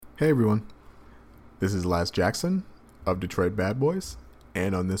Hey everyone, this is Laz Jackson of Detroit Bad Boys,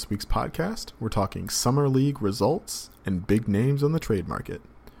 and on this week's podcast, we're talking Summer League results and big names on the trade market.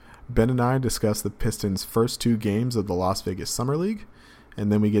 Ben and I discuss the Pistons' first two games of the Las Vegas Summer League,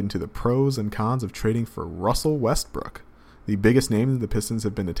 and then we get into the pros and cons of trading for Russell Westbrook, the biggest name the Pistons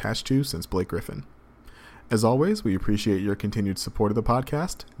have been attached to since Blake Griffin. As always, we appreciate your continued support of the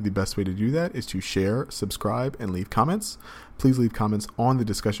podcast. The best way to do that is to share, subscribe, and leave comments. Please leave comments on the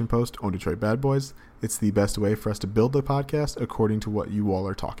discussion post on Detroit Bad Boys. It's the best way for us to build the podcast according to what you all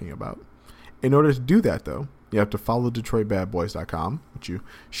are talking about. In order to do that, though, you have to follow DetroitBadBoys.com, which you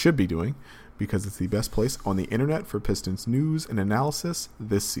should be doing, because it's the best place on the internet for Pistons news and analysis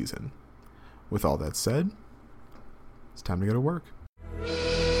this season. With all that said, it's time to go to work.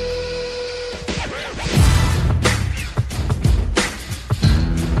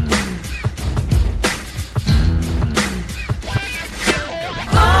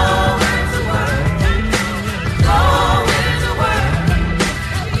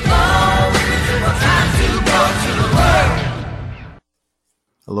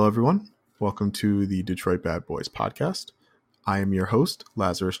 Hello, everyone. Welcome to the Detroit Bad Boys podcast. I am your host,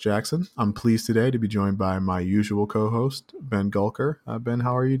 Lazarus Jackson. I'm pleased today to be joined by my usual co-host, Ben Gulker. Ben,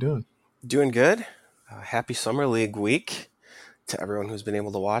 how are you doing? Doing good. Happy Summer League week to everyone who's been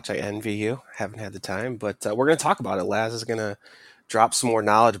able to watch. I envy you. Haven't had the time, but we're going to talk about it. Laz is going to drop some more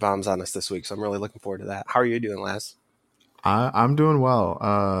knowledge bombs on us this week, so I'm really looking forward to that. How are you doing, Laz? I'm doing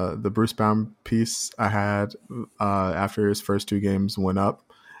well. The Bruce Brown piece I had after his first two games went up.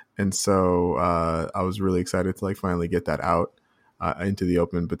 And so I was really excited to finally get that out into the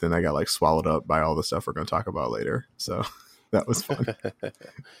open, but then I got swallowed up by all the stuff we're going to talk about later. So that was fun.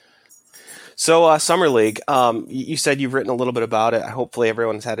 So Summer League, you said you've written a little bit about it. Hopefully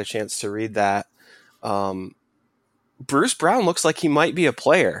everyone's had a chance to read that. Bruce Brown looks like he might be a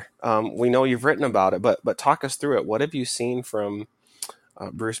player. We know you've written about it, but talk us through it. What have you seen from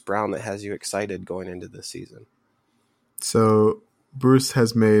Bruce Brown that has you excited going into this season? So Bruce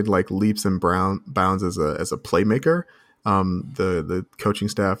has made leaps and bounds as a playmaker. The coaching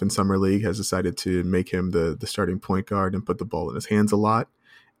staff in Summer League has decided to make him the starting point guard and put the ball in his hands a lot.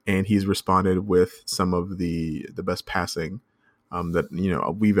 And he's responded with some of the best passing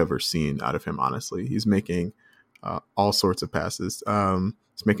that we've ever seen out of him. Honestly, he's making all sorts of passes.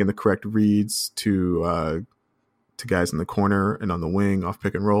 He's making the correct reads to guys in the corner and on the wing off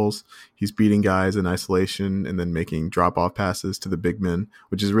pick and rolls. He's beating guys in isolation and then making drop-off passes to the big men,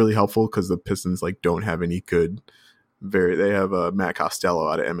 which is really helpful because the Pistons don't have any good they have Matt Costello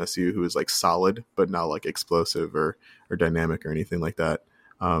out of MSU who is solid but not explosive or dynamic or anything like that.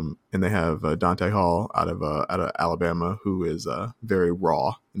 And they have Dante Hall out of Alabama who is very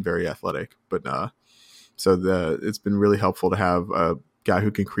raw and very athletic. But it's been really helpful to have a guy who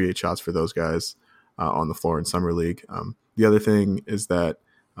can create shots for those guys on the floor in Summer League. The other thing is that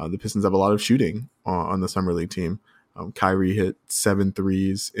the Pistons have a lot of shooting on the Summer League team. Kyrie hit 7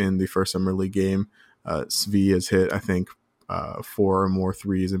 threes in the first Summer League game. Svi has hit, I think, 4 or more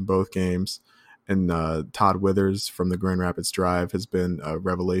threes in both games. And Todd Withers from the Grand Rapids Drive has been a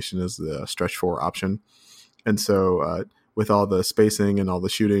revelation as the stretch 4 option. And so with all the spacing and all the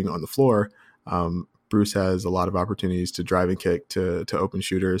shooting on the floor, Bruce has a lot of opportunities to drive and kick to open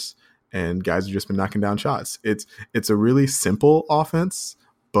shooters. And guys have just been knocking down shots. It's a really simple offense,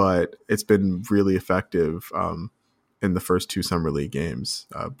 but it's been really effective in the first 2 Summer League games.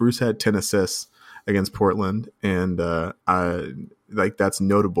 Bruce had 10 assists against Portland, and that's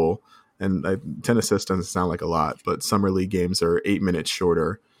notable. And 10 assists doesn't sound like a lot, but Summer League games are 8 minutes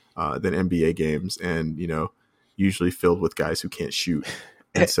shorter than NBA games, and usually filled with guys who can't shoot.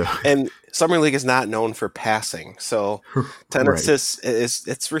 And Summer League is not known for passing, so 10 right. assists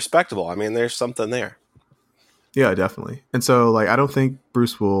it's respectable. I mean, there's something there. Yeah, definitely. And so I don't think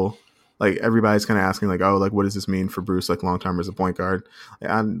Bruce will everybody's kind of asking what does this mean for Bruce long term as a point guard?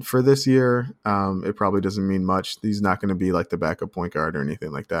 And for this year, it probably doesn't mean much. He's not going to be the backup point guard or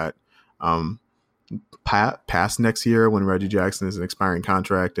anything like that. Past next year when Reggie Jackson is an expiring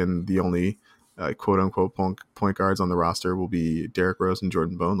contract and the only quote unquote point guards on the roster will be Derrick Rose and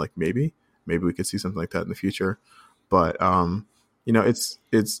Jordan Bone. Maybe we could see something like that in the future. But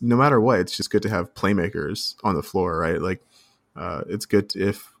it's no matter what, it's just good to have playmakers on the floor, right? It's good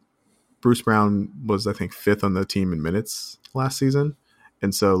if Bruce Brown was, I think, 5th on the team in minutes last season.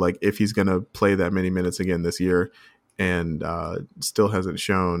 And so if he's going to play that many minutes again this year and still hasn't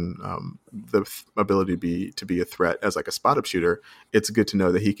shown the ability to be a threat as a spot up shooter, it's good to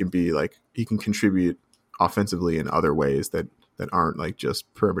know that he can be he can contribute offensively in other ways that aren't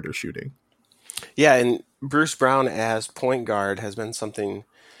just perimeter shooting. Yeah, and Bruce Brown as point guard has been something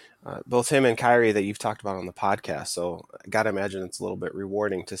both him and Kyrie that you've talked about on the podcast. So I got to imagine it's a little bit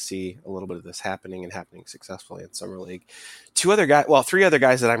rewarding to see a little bit of this happening and happening successfully in Summer League. Three other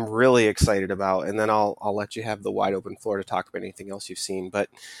guys that I'm really excited about, and then I'll let you have the wide open floor to talk about anything else you've seen. But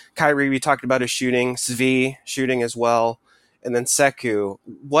Kyrie, we talked about his shooting, Svi shooting as well, and then Sekou.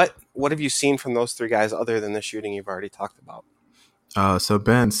 What have you seen from those three guys other than the shooting you've already talked about? So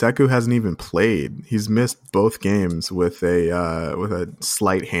Ben, Sekou hasn't even played. He's missed both games with a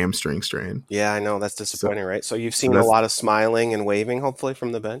slight hamstring strain. Yeah, I know that's disappointing, right? So you've seen a lot of smiling and waving, hopefully,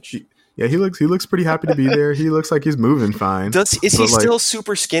 from the bench. Yeah, he looks pretty happy to be there. He looks like he's moving fine. Is he still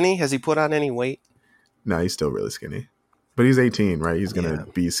super skinny? Has he put on any weight? No, he's still really skinny. But he's 18, right? He's gonna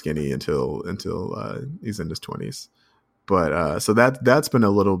be skinny until he's in his 20s. But so that's been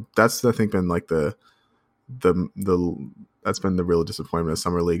I think been like the that's been the real disappointment of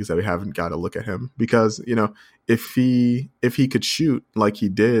Summer League, is that we haven't got to look at him, because, if he could shoot like he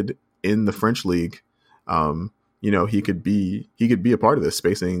did in the French league, he could be a part of this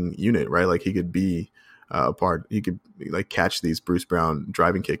spacing unit, right? Like he could be a part. He could like catch these Bruce Brown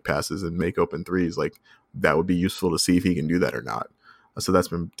driving kick passes and make open threes. Like that would be useful to see if he can do that or not. So that's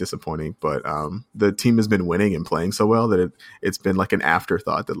been disappointing, but the team has been winning and playing so well that it's been like an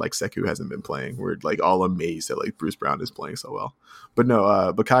afterthought that like Sekou hasn't been playing. We're like all amazed that like Bruce Brown is playing so well. But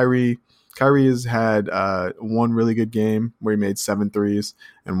no, but Kyrie has had one really good game where he made 7 threes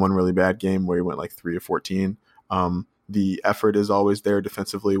and one really bad game where he went like 3 of 14. The effort is always there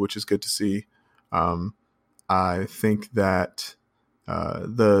defensively, which is good to see. I think that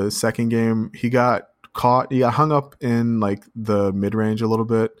the second game he got hung up in like the mid-range a little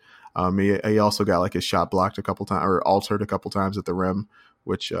bit. He also got like his shot blocked a couple times, or altered a couple times at the rim,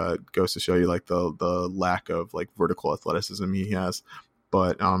 which goes to show you like the lack of like vertical athleticism he has.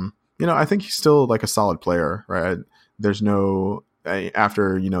 But I think he's still like a solid player, right? There's no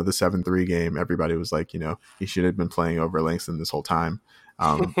after the 7-3 game, everybody was like, he should have been playing over Langston this whole time.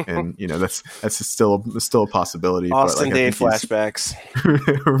 And that's still a possibility. Austin but, Day flashbacks,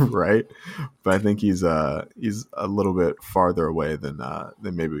 right? But I think he's a little bit farther away than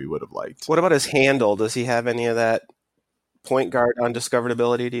maybe we would have liked. What about his handle? Does he have any of that point guard undiscovered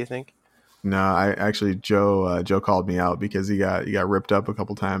ability, do you think? No, I actually Joe called me out because he got ripped up a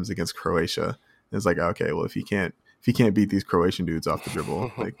couple times against Croatia. It's like, okay, well if he can't beat these Croatian dudes off the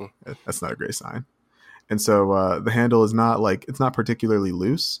dribble, like that's not a great sign. And so the handle is not particularly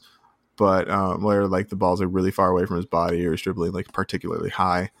loose, but where like the balls are really far away from his body or is dribbling like particularly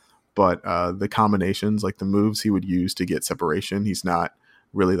high. But the combinations, like the moves he would use to get separation, he's not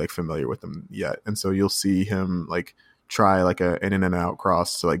really like familiar with them yet. And so you'll see him like try like an in and out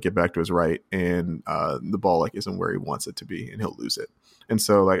cross to like get back to his right, and the ball like isn't where he wants it to be, and he'll lose it. And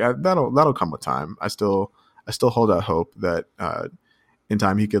so like that'll come with time. I still hold out hope that in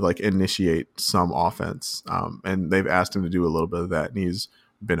time he could like initiate some offense, and they've asked him to do a little bit of that, and he's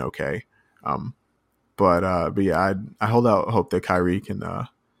been okay. But yeah, I hold out hope that Kyrie can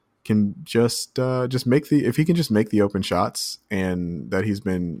just make if he can just make the open shots and that he's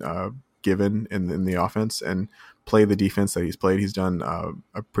been given in the offense and play the defense that he's played. He's done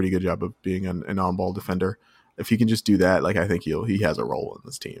a pretty good job of being an on-ball defender. If he can just do that, like I think he has a role in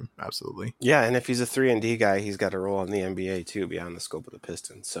this team. Absolutely. Yeah, and if he's a 3-and-D guy, he's got a role in the NBA too, beyond the scope of the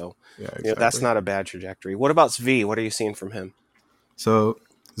Pistons. So yeah, exactly. That's not a bad trajectory. What about Svi? What are you seeing from him? So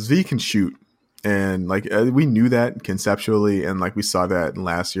Svi can shoot, and like we knew that conceptually, and like we saw that in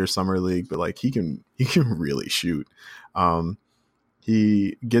last year's Summer League. But like he can really shoot.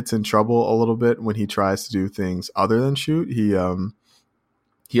 He gets in trouble a little bit when he tries to do things other than shoot.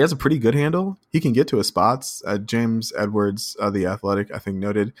 He has a pretty good handle. He can get to his spots. James Edwards, The Athletic, I think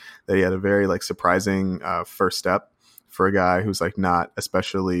noted that he had a very like surprising first step for a guy who's not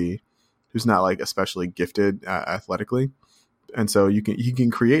especially gifted athletically, and so he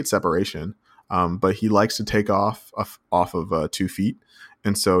can create separation, but he likes to take off of 2 feet,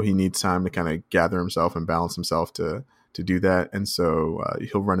 and so he needs time to kind of gather himself and balance himself to do that, and so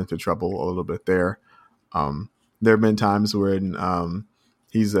he'll run into trouble a little bit there. There have been times when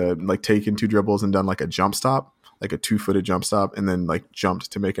he's like taken 2 dribbles and done like a jump stop, like a 2-footed jump stop, and then like jumped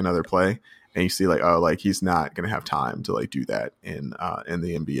to make another play. And you see like, oh, like he's not going to have time to like do that in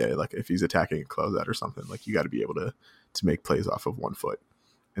the NBA. Like if he's attacking a closeout or something, like you got to be able to make plays off of 1 foot.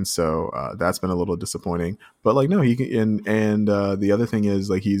 And so that's been a little disappointing. But like, no, he can. And the other thing is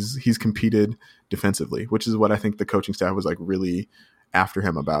like he's competed defensively, which is what I think the coaching staff was like really after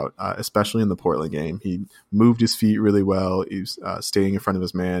him about, especially in the Portland game. He moved his feet really well. He was staying in front of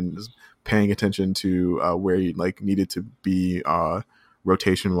his man, was paying attention to where he like needed to be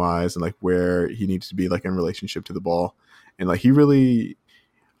rotation wise, and like where he needed to be like in relationship to the ball. And like he really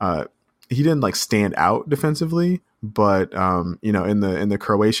uh, he didn't like stand out defensively, but in the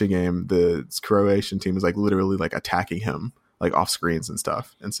Croatia game, the Croatian team was like literally like attacking him like off screens and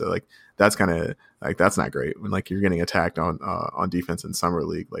stuff, and so like that's kind of like that's not great when like you're getting attacked on defense in summer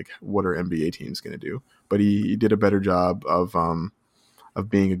league. Like, what are NBA teams going to do? But he did a better job of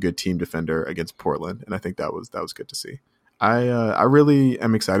being a good team defender against Portland, and I think that was good to see. I really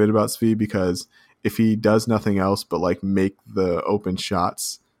am excited about Svi because if he does nothing else but like make the open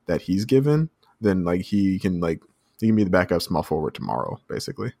shots that he's given, then like he can be the backup small forward tomorrow,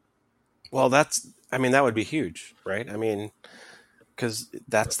 basically. Well, that would be huge, right? I mean, because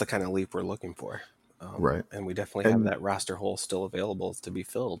that's the kind of leap we're looking for, Right? And we definitely have that roster hole still available to be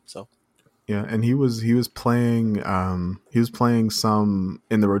filled. So yeah, and he was playing some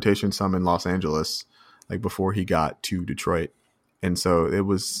in the rotation, some in Los Angeles, like before he got to Detroit, and so it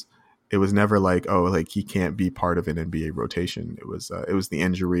was never like, oh, like he can't be part of an NBA rotation. It was the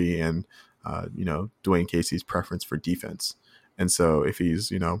injury and Dwayne Casey's preference for defense, and so if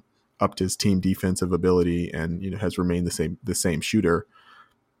he's upped his team defensive ability and has remained the same shooter,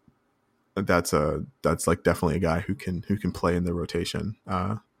 that's like definitely a guy who can play in the rotation.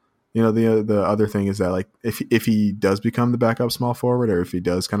 The other thing is that like if he does become the backup small forward, or if he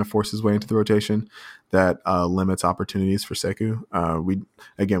does kind of force his way into the rotation, that limits opportunities for Sekou.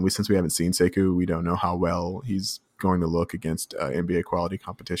 Since we haven't seen Sekou, we don't know how well he's going to look against NBA quality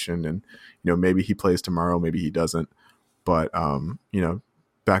competition, and maybe he plays tomorrow, maybe he doesn't. But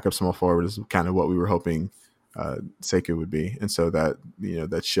backup small forward is kind of what we were hoping Sekou would be, and so that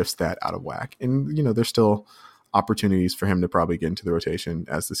that shifts that out of whack. And there's still opportunities for him to probably get into the rotation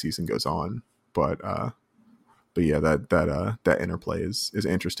as the season goes on, but yeah, that interplay is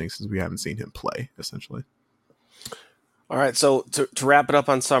interesting since we haven't seen him play essentially. All right, so to wrap it up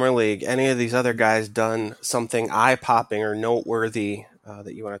on Summer League, any of these other guys done something eye-popping or noteworthy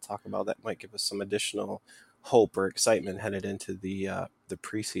that you want to talk about that might give us some additional hope or excitement headed into the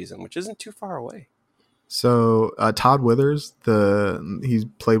preseason, which isn't too far away? So Todd Withers, he's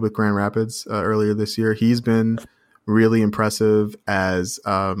played with Grand Rapids earlier this year. He's been really impressive as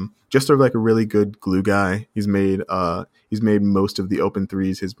just a really good glue guy. He's made most of the open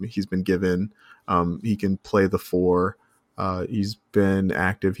threes he's been given. He can play the four. He's been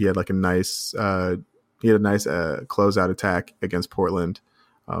active. He had a nice closeout attack against Portland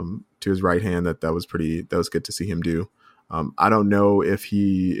to his right hand. That was good to see him do. I don't know if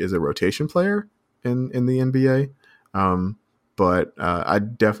he is a rotation player in the NBA, but I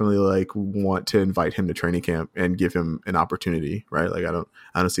definitely want to invite him to training camp and give him an opportunity, right? Like I don't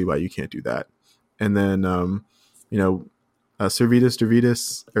see why you can't do that. And then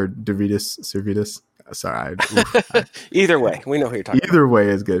Servidis. Sorry. Either way, we know who you're talking about. Either way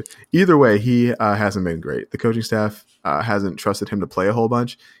is good. Either way, he hasn't been great. The coaching staff hasn't trusted him to play a whole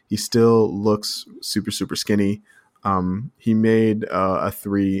bunch. He still looks super, super skinny. He made a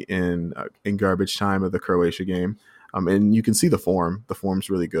three in garbage time of the Croatia game. And you can see the form. The form's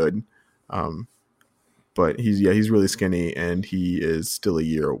really good. But he's really skinny, and he is still a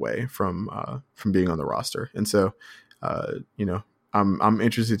year away from being on the roster. And so, I'm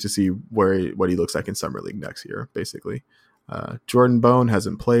interested to see what he looks like in Summer League next year, basically. Jordan Bone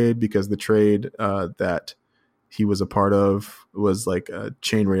hasn't played because the trade that he was a part of was like a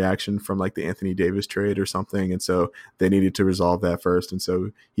chain reaction from like the Anthony Davis trade or something. And so they needed to resolve that first. And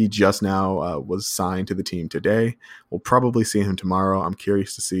so he just now was signed to the team today. We'll probably see him tomorrow. I'm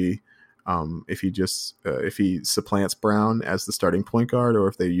curious to see if he supplants Brown as the starting point guard or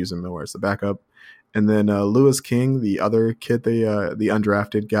if they use him more as the backup. And then Lewis King, the other kid, the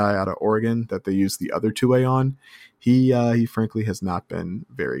undrafted guy out of Oregon that they used the other two-way on, he frankly has not been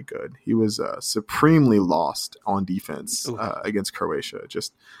very good. He was supremely lost on defense against Croatia.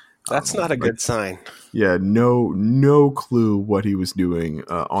 Just that's not a good sign. Yeah, no clue what he was doing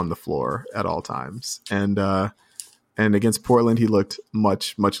on the floor at all times. And against Portland, he looked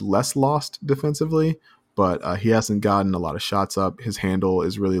much less lost defensively, but he hasn't gotten a lot of shots up. His handle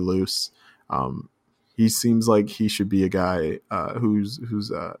is really loose. He seems like he should be a guy who's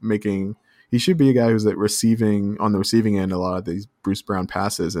making. He should be a guy who's on the receiving end a lot of these Bruce Brown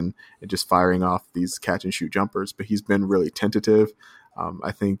passes and just firing off these catch and shoot jumpers. But he's been really tentative.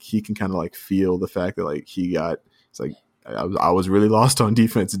 I think he can kind of feel the fact that I was really lost on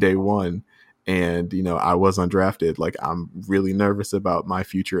defense day one, and I was undrafted. I'm really nervous about my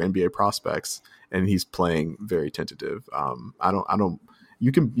future NBA prospects, and he's playing very tentative. I don't.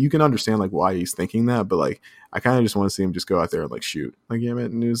 You can understand why he's thinking that, but I kind of just want to see him just go out there and shoot.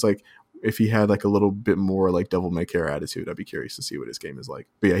 And it was if he had a little bit more devil may care attitude, I'd be curious to see what his game is like.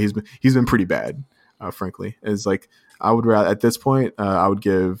 But yeah, he's been pretty bad frankly. Is like I would rather at this point I would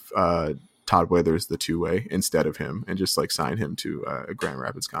give Todd Withers the two-way instead of him and just like sign him to a Grand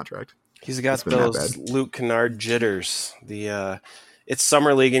Rapids contract. He's got those Luke Kennard jitters. It's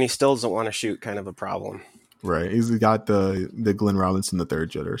summer league and he still doesn't want to shoot, kind of a problem. Right. He's got the Glenn Robinson the third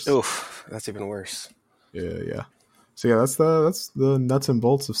jitters. Oof, that's even worse. Yeah. So yeah, that's the nuts and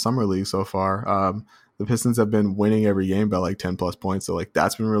bolts of summer league so far. The Pistons have been winning every game by like 10 plus points, so like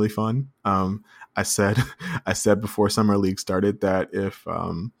that's been really fun. I said before summer league started that if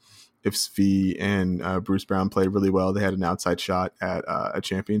Svi and Bruce Brown played really well, they had an outside shot at a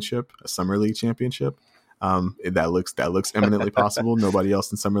championship, a summer league championship. That looks eminently possible. Nobody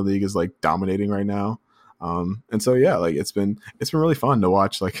else in summer league is like dominating right now. And so yeah, like it's been really fun to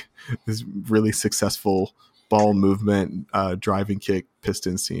watch like this really successful ball movement, driving kick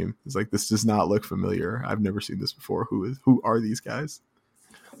Pistons team. It's like, this does not look familiar. I've never seen this before. Who are these guys?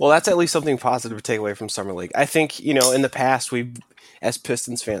 Well, that's at least something positive to take away from summer league. I think, in the past we've, as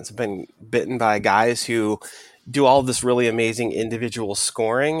Pistons fans, have been bitten by guys who do all this really amazing individual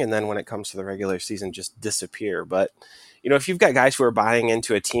scoring, and then when it comes to the regular season, just disappear. But if you've got guys who are buying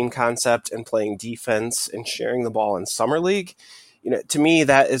into a team concept and playing defense and sharing the ball in summer league, to me,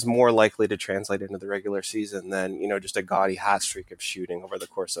 that is more likely to translate into the regular season than, just a gaudy hot streak of shooting over the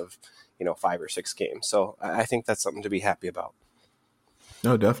course of, 5 or 6 games. So I think that's something to be happy about.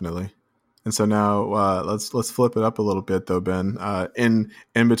 No, definitely. And so now let's flip it up a little bit, though, Ben. In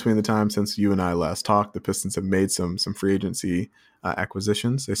between the time since you and I last talked, the Pistons have made some free agency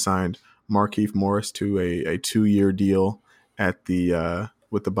acquisitions. They signed Markieff Morris to a 2-year deal at the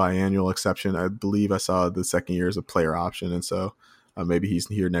with the biannual exception. I believe I saw the second year as a player option, and so maybe he's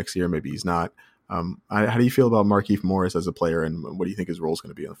here next year, maybe he's not. How do you feel about Markieff Morris as a player, and what do you think his role is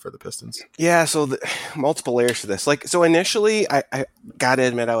going to be for the Pistons? Yeah, so multiple layers to this. So initially, I got to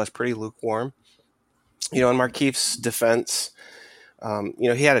admit I was pretty lukewarm. In Markieff's defense,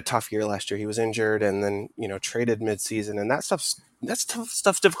 he had a tough year last year. He was injured and then, traded midseason, and that's tough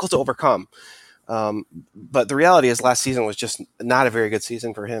stuff's difficult to overcome. But the reality is last season was just not a very good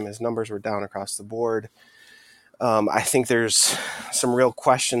season for him. His numbers were down across the board. I think there's some real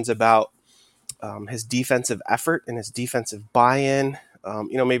questions about his defensive effort and his defensive buy-in.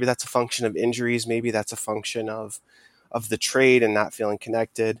 Maybe that's a function of injuries. Maybe that's a function of the trade and not feeling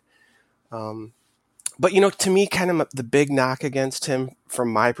connected. But, to me, kind of the big knock against him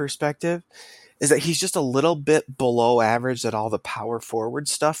from my perspective is that he's just a little bit below average at all the power forward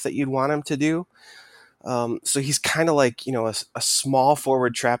stuff that you'd want him to do. So he's kind of like, a small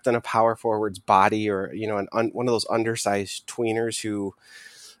forward trapped in a power forward's body, or, one of those undersized tweeners who,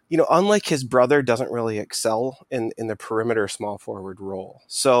 unlike his brother, doesn't really excel in the perimeter small forward role.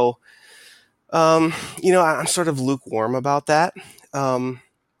 So, I'm sort of lukewarm about that.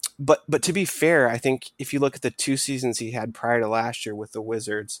 But to be fair, I think if you look at the 2 seasons he had prior to last year with the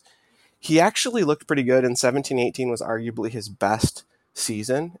Wizards, he actually looked pretty good, and 17-18 was arguably his best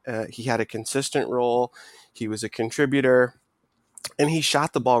season. He had a consistent role. He was a contributor, and he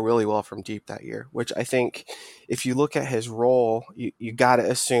shot the ball really well from deep that year, which I think if you look at his role, you got to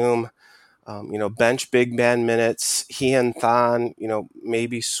assume, bench big man minutes, he and Thon,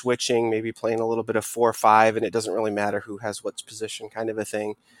 maybe switching, maybe playing a little bit of 4-5, and it doesn't really matter who has what position kind of a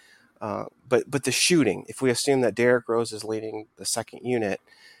thing. But the shooting, if we assume that Derrick Rose is leading the second unit,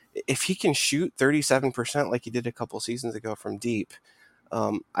 if he can shoot 37% like he did a couple seasons ago from deep,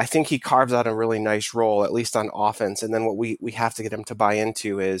 I think he carves out a really nice role, at least on offense. And then what we have to get him to buy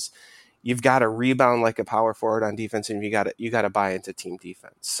into is you've got to rebound like a power forward on defense, and you got to buy into team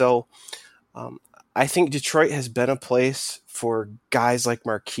defense. So I think Detroit has been a place for guys like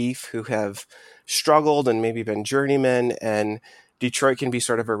Markieff who have struggled and maybe been journeymen, and Detroit can be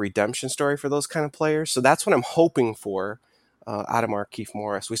sort of a redemption story for those kind of players. So that's what I'm hoping for out of Markieff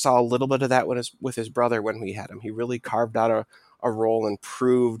Morris. We saw a little bit of that with his brother when we had him. He really carved out a role and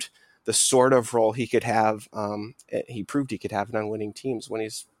proved the sort of role he could have. He proved he could have on winning teams when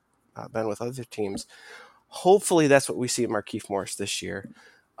he's been with other teams. Hopefully that's what we see in Markieff Morris this year.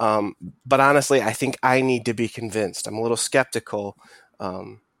 But honestly, I think I need to be convinced. I'm a little skeptical,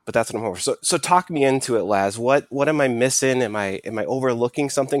 but that's what I'm hoping for. So talk me into it, Laz. What am I missing? Am I overlooking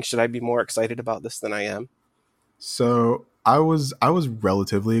something? Should I be more excited about this than I am? So I was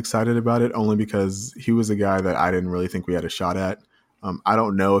relatively excited about it only because he was a guy that I didn't really think we had a shot at. I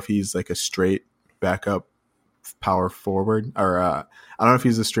don't know if he's like a straight backup power forward, or I don't know if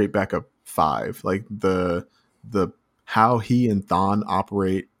he's a straight backup 5. Like the how he and Thon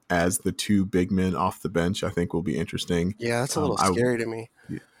operate as the 2 big men off the bench, I think will be interesting. Yeah, that's a little scary to me.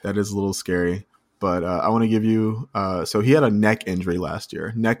 That is a little scary. But I want to give you so he had a neck injury last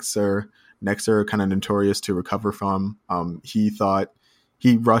year. Necks are Knicks are kind of notorious to recover from. He thought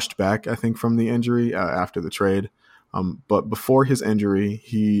he rushed back, I think, from the injury after the trade. But before his injury,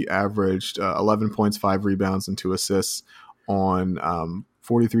 he averaged 11 points, 5 rebounds, and 2 assists on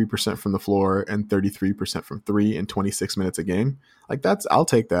 43% from the floor and 33% from three in 26 minutes a game. Like I'll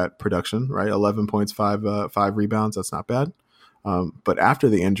take that production, right? 11 points, 5 rebounds. That's not bad. But after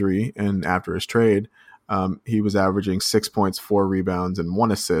the injury and after his trade, he was averaging 6 points, 4 rebounds, and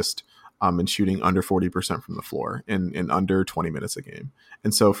 1 assist, and shooting under 40% from the floor in under 20 minutes a game.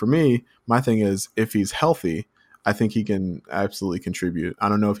 And so for me, my thing is, if he's healthy, I think he can absolutely contribute. I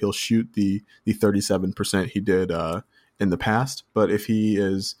don't know if he'll shoot the 37% he did in the past, but if he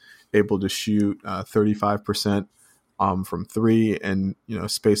is able to shoot 35% from three and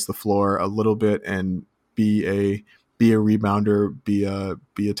space the floor a little bit and be a rebounder,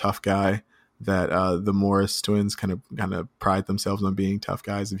 be a tough guy, that the Morris twins kind of pride themselves on being tough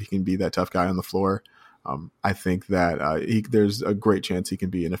guys. If he can be that tough guy on the floor, I think that there's a great chance he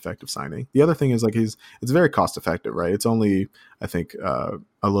can be an effective signing. The other thing is it's very cost effective, right? It's only, I think, a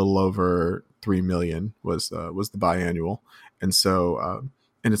little over $3 million was the biannual, and so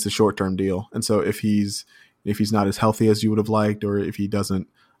and it's a short term deal. And so if he's not as healthy as you would have liked, or if he doesn't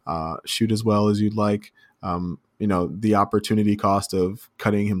shoot as well as you'd like, the opportunity cost of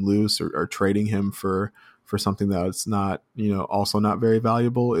cutting him loose or trading him for something that's not, also not very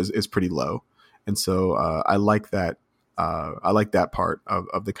valuable is pretty low. And so I like that. I like that part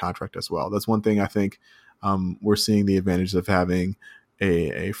of the contract as well. That's one thing I think we're seeing the advantage of having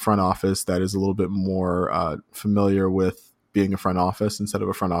a front office that is a little bit more familiar with being a front office instead of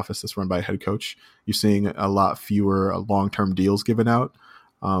a front office that's run by a head coach. You're seeing a lot fewer long-term deals given out.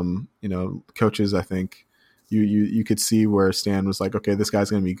 Coaches, I think you could see where Stan was like, okay, this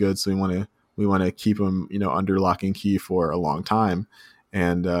guy's going to be good, so we want to keep him, under lock and key for a long time.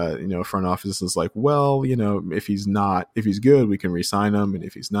 And, front office is like, well, if he's good, we can re-sign him. And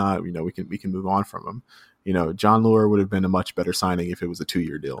if he's not, we can move on from him. John Lure would have been a much better signing if it was a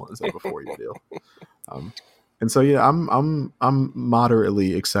 2-year deal instead of a 4-year deal. And so, yeah, I'm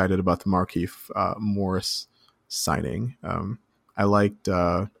moderately excited about the Markieff Morris signing. I liked,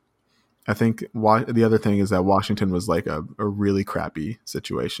 I think the other thing is that Washington was like a really crappy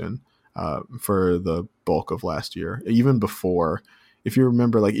situation for the bulk of last year, even before. If you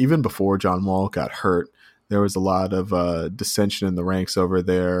remember, even before John Wall got hurt, there was a lot of dissension in the ranks over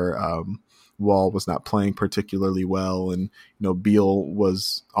there. Wall was not playing particularly well, and Beal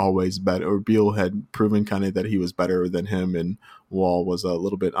was always better. Or Beal had proven kind of that he was better than him, and Wall was a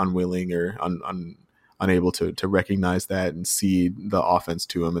little bit unwilling or unable to recognize that and see the offense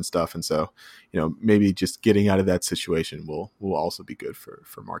to him and stuff. And so, maybe just getting out of that situation will also be good for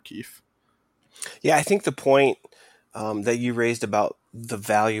Markieff. Yeah, I think the point that you raised about the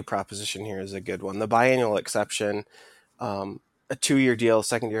value proposition here is a good one. The biannual exception, a 2-year deal,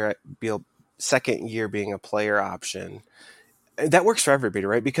 second year being a player option, that works for everybody,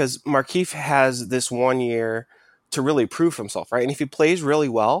 right? Because Markieff has this 1 year to really prove himself, right? And if he plays really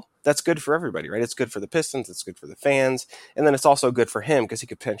well, that's good for everybody, right? It's good for the Pistons, it's good for the fans, and then it's also good for him because he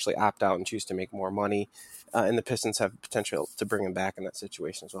could potentially opt out and choose to make more money. And the Pistons have potential to bring him back in that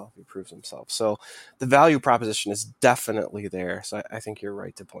situation as well if he proves himself. So the value proposition is definitely there. So I think you're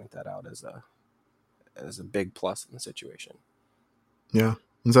right to point that out as a big plus in the situation. Yeah.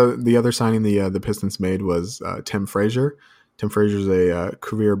 And so the other signing the Pistons made was Tim Frazier. Tim Frazier's a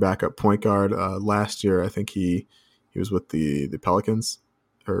career backup point guard. Last year, I think he was with the Pelicans.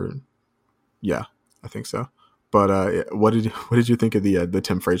 I think so. But what did you think of the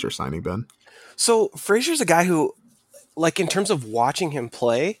Tim Frazier signing, Ben? So Frazier's a guy who, in terms of watching him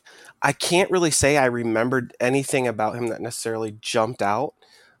play, I can't really say I remembered anything about him that necessarily jumped out.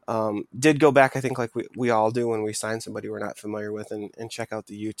 Did go back, I think, like we all do when we sign somebody we're not familiar with and check out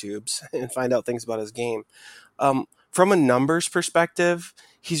the YouTubes and find out things about his game. From a numbers perspective,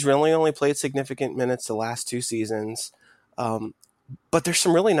 he's really only played significant minutes the last 2 seasons. But there's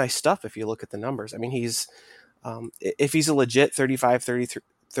some really nice stuff if you look at the numbers. I mean, if he's a legit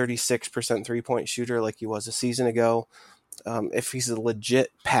 36% three-point shooter like he was a season ago, if he's a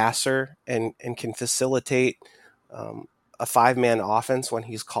legit passer and can facilitate a 5-man offense when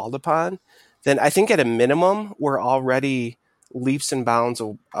he's called upon, then I think at a minimum we're already leaps and bounds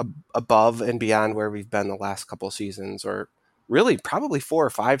above and beyond where we've been the last couple of seasons, or really probably 4 or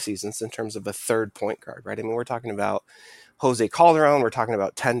 5 seasons in terms of a third point guard, right? I mean, we're talking about Jose Calderon, we're talking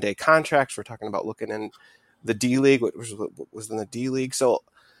about 10-day contracts, we're talking about looking in the D-League, what was in the D-League. So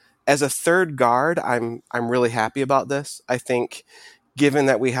as a third guard, I'm really happy about this. I think given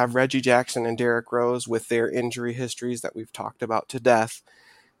that we have Reggie Jackson and Derrick Rose with their injury histories that we've talked about to death,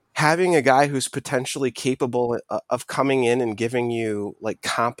 having a guy who's potentially capable of coming in and giving you like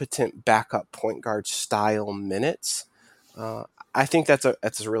competent backup point guard style minutes, I think that's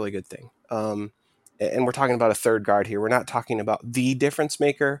a really good thing. And we're talking about a third guard here. We're not talking about the difference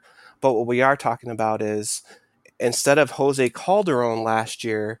maker, but what we are talking about is, instead of Jose Calderon last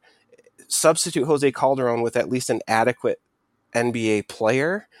year, substitute Jose Calderon with at least an adequate NBA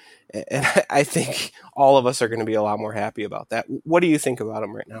player. And I think all of us are going to be a lot more happy about that. What do you think about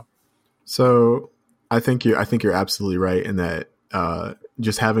him right now? So I think you're absolutely right in that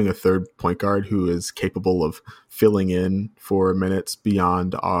just having a third point guard who is capable of filling in for minutes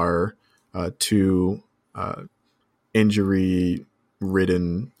beyond our two injury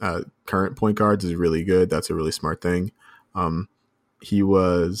ridden current point guards is really good. That's a really smart thing. He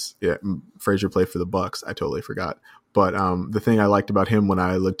was Frazier played for the Bucks. I totally forgot. But the thing I liked about him when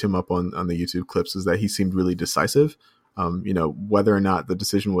I looked him up on the YouTube clips is that he seemed really decisive. Whether or not the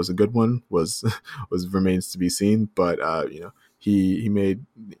decision was a good one was remains to be seen. But he made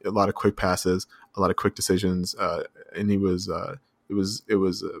a lot of quick passes, a lot of quick decisions, and he was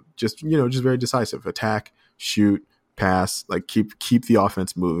just very decisive. Attack, shoot, pass, like keep the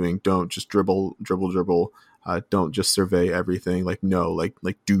offense moving. Don't just dribble. Don't just survey everything. Like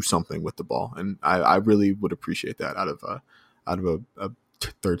do something with the ball. And I really would appreciate that out of a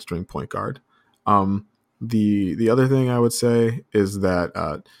third string point guard. The other thing I would say is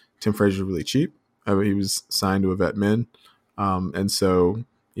that Tim Frazier is really cheap. He was signed to a vet min, and so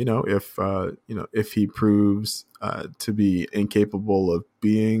if he proves to be incapable of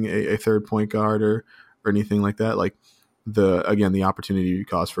being a third point guard or anything like that, like the opportunity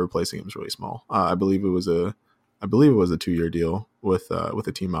cost for replacing him is really small. I believe it was a 2-year deal with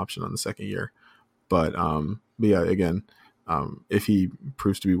a team option on the second year, but yeah, again. If he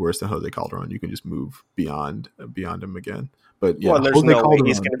proves to be worse than Jose Calderon, you can just move beyond him again. But yeah, there's no way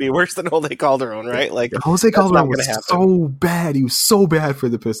he's going to be worse than Jose Calderon, right? Like Jose Calderon was so bad. He was so bad for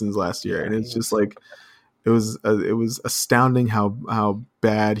the Pistons last year, and it's just like it was astounding how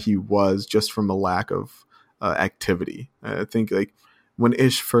bad he was just from a lack of activity. I think like when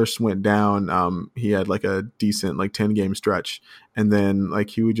Ish first went down, he had like a decent 10-game stretch, and then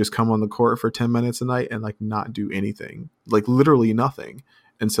like he would just come on the court for 10 minutes a night and like not do anything, like literally nothing.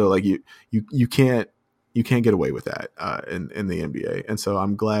 And so like you can't get away with that in the NBA. And so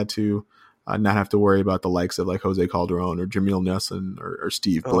I'm glad to not have to worry about the likes of like Jose Calderon or Jameer Nelson or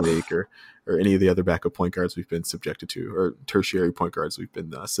Steve Blake or any of the other backup point guards we've been subjected to, or tertiary point guards we've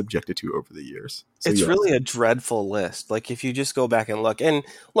been subjected to over the years. So, it's really a dreadful list. Like if you just go back and look,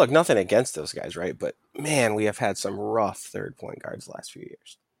 nothing against those guys, right? But man, we have had some rough third point guards the last few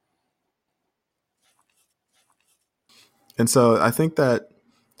years. And so I think that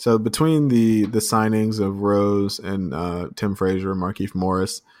between the signings of Rose and Tim Frazier, Markieff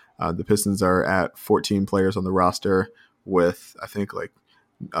Morris, the Pistons are at 14 players on the roster with, I think, like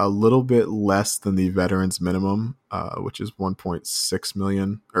a little bit less than the veterans minimum, which is 1.6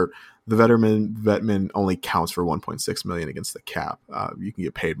 million. Or the vetmin only counts for 1.6 million against the cap. You can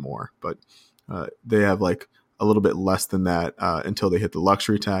get paid more, but they have like a little bit less than that until they hit the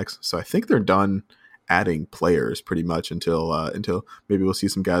luxury tax. So I think they're done adding players pretty much until maybe we'll see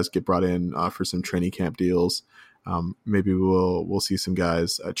some guys get brought in for some training camp deals. Maybe we'll see some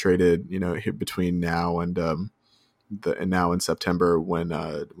guys traded, between now and now in September when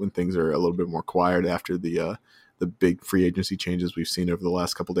things are a little bit more quiet after the big free agency changes we've seen over the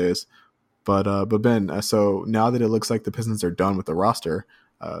last couple of days. But Ben, so now that it looks like the Pistons are done with the roster,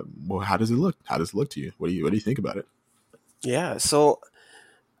 how does it look? How does it look to you? What do you think about it? Yeah, so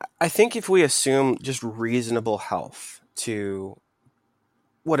I think if we assume just reasonable health to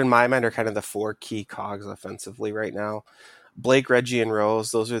what in my mind are kind of the four key cogs offensively right now, Blake, Reggie, and Rose,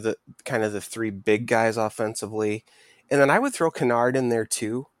 those are the kind of the three big guys offensively. And then I would throw Kennard in there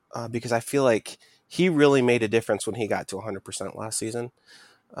too, because I feel like he really made a difference when he got to 100% last season.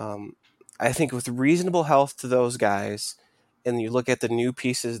 I think with reasonable health to those guys, and you look at the new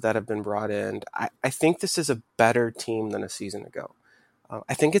pieces that have been brought in, I think this is a better team than a season ago.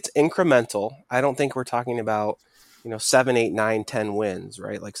 I think it's incremental. I don't think we're talking about 7, 8, 9, 10 wins,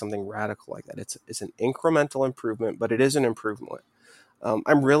 right? Like something radical like that. It's an incremental improvement, but it is an improvement.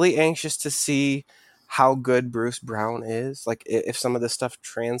 I'm really anxious to see how good Bruce Brown is. Like if some of this stuff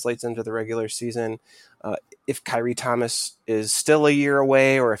translates into the regular season, if Kyrie Thomas is still a year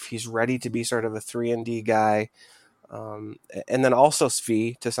away, or if he's ready to be sort of a 3-and-D guy. And then also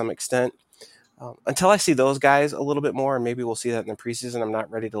Svi to some extent. Until I see those guys a little bit more, and maybe we'll see that in the preseason, I'm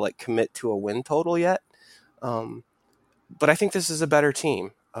not ready to like commit to a win total yet. But I think this is a better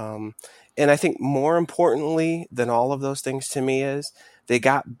team. And I think more importantly than all of those things to me is They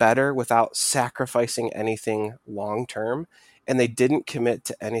got better without sacrificing anything long term, and they didn't commit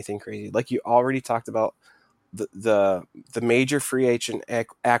to anything crazy. Like you already talked about, the major free agent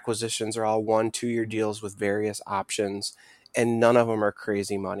acquisitions are all 1-2 year deals with various options, and none of them are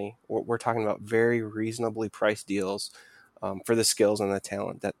crazy money. We're talking about very reasonably priced deals for the skills and the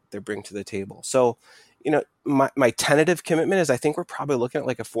talent that they bring to the table. So, my tentative commitment is I think we're probably looking at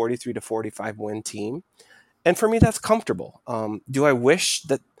like a 43 to 45 win team. And for me, that's comfortable. Do I wish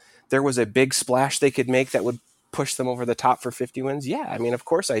that there was a big splash they could make that would push them over the top for 50 wins? Yeah, I mean, of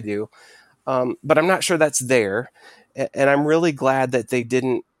course I do. But I'm not sure that's there. And I'm really glad that they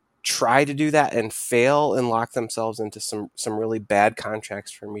didn't try to do that and fail and lock themselves into some really bad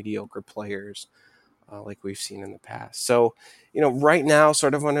contracts for mediocre players like we've seen in the past. So, right now,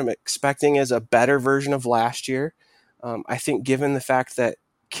 sort of what I'm expecting is a better version of last year. I think given the fact that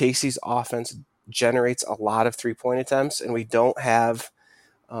Casey's offense generates a lot of 3-point attempts and we don't have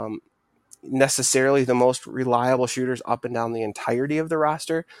necessarily the most reliable shooters up and down the entirety of the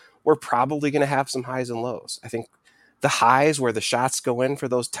roster, we're probably going to have some highs and lows. I think the highs where the shots go in for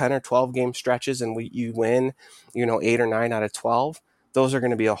those 10 or 12 game stretches and you win, 8 or 9 out of 12, those are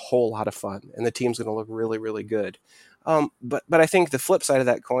going to be a whole lot of fun and the team's going to look really, really good. But I think the flip side of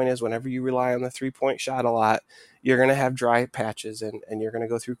that coin is whenever you rely on the 3-point shot a lot, you're going to have dry patches and you're going to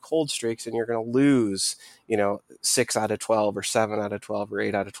go through cold streaks and you're going to lose, 6 out of 12 or 7 out of 12 or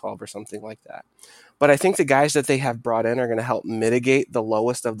 8 out of 12 or something like that. But I think the guys that they have brought in are going to help mitigate the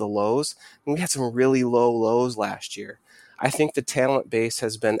lowest of the lows. And we had some really low lows last year. I think the talent base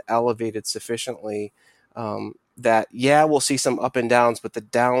has been elevated sufficiently that, we'll see some up and downs, but the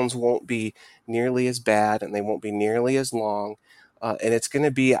downs won't be nearly as bad and they won't be nearly as long. And it's going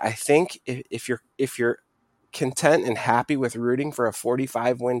to be, I think, if you're content and happy with rooting for a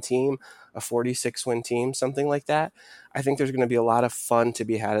 45-win team, a 46-win team, something like that, I think there's going to be a lot of fun to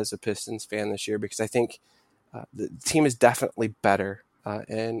be had as a Pistons fan this year because I think the team is definitely better.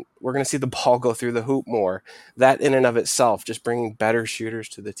 And we're going to see the ball go through the hoop more. That in and of itself, just bringing better shooters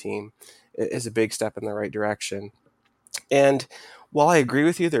to the team is a big step in the right direction. And while I agree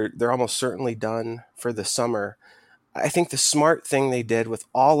with you, they're almost certainly done for the summer. I think the smart thing they did with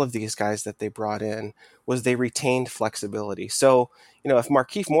all of these guys that they brought in was they retained flexibility. So, if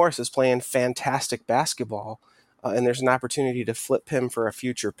Markieff Morris is playing fantastic basketball and there's an opportunity to flip him for a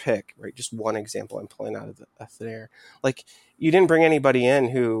future pick, right? Just one example I'm pulling out of the thin air. Like, you didn't bring anybody in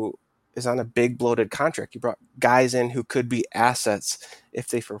who is on a big bloated contract. You brought guys in who could be assets if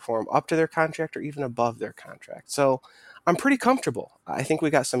they perform up to their contract or even above their contract. So I'm pretty comfortable. I think we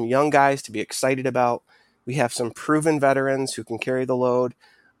got some young guys to be excited about. We have some proven veterans who can carry the load.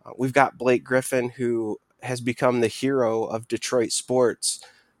 We've got Blake Griffin, who has become the hero of Detroit sports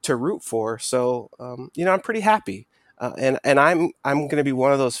to root for. So, I'm pretty happy. And I'm going to be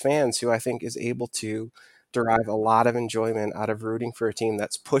one of those fans who I think is able to derive a lot of enjoyment out of rooting for a team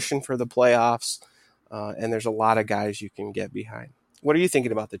that's pushing for the playoffs. And there's a lot of guys you can get behind. What are you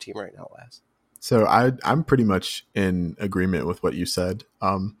thinking about the team right now, Laz? So I'm pretty much in agreement with what you said.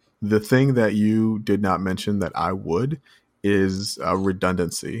 The thing that you did not mention that I would is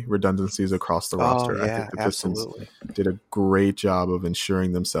redundancy. Redundancies across the roster. Yeah, I think the Pistons absolutely did a great job of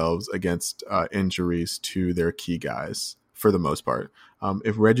ensuring themselves against injuries to their key guys for the most part.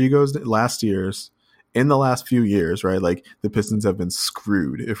 If Reggie goes in the last few years, right, like the Pistons have been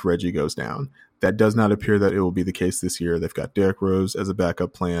screwed if Reggie goes down. That does not appear that it will be the case this year. They've got Derrick Rose as a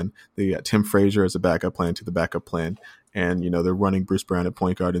backup plan. They got Tim Frazier as a backup plan to the backup plan. And, they're running Bruce Brown at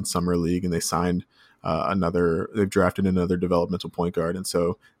point guard in Summer League, and they signed they've drafted another developmental point guard. And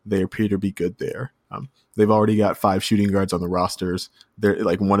so they appear to be good there. They've already got 5 shooting guards on the rosters. They're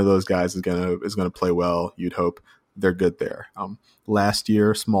like one of those guys is gonna play well. You'd hope. They're good there. Last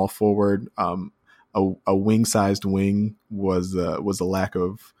year, small forward, a wing-sized wing was a lack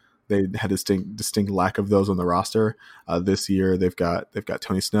of. They had a distinct lack of those on the roster. This year, they've got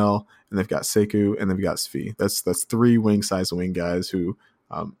Tony Snell and they've got Sekou and they've got Svi. That's 3 wing-sized wing guys who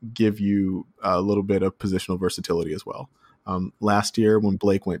give you a little bit of positional versatility as well. Last year, when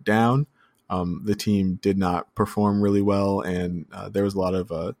Blake went down, the team did not perform really well, and the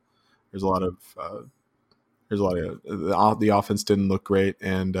offense didn't look great,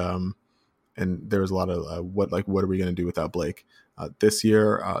 and there was a lot of what are we going to do without Blake? This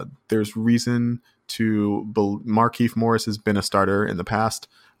year, there's reason to Markieff Morris has been a starter in the past.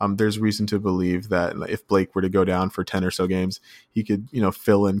 There's reason to believe that if Blake were to go down for 10 or so games, he could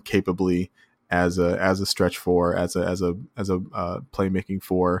fill in capably as a stretch 4, as a playmaking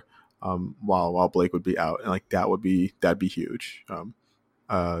 4, while Blake would be out, and that'd be huge.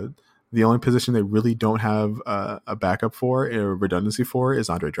 The only position they really don't have a backup for or redundancy for is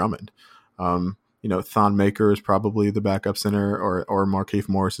Andre Drummond. Thon Maker is probably the backup center, or Markieff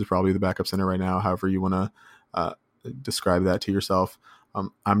Morris is probably the backup center right now, however you want to describe that to yourself.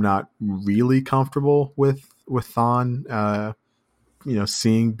 I'm not really comfortable with Thon,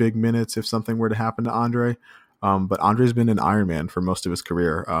 seeing big minutes if something were to happen to Andre. But Andre's been an Ironman for most of his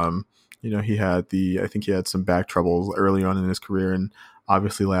career. I think he had some back troubles early on in his career, and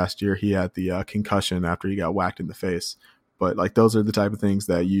obviously last year he had the concussion after he got whacked in the face. But like those are the type of things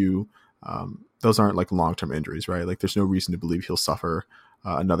that those aren't like long-term injuries, right? Like there's no reason to believe he'll suffer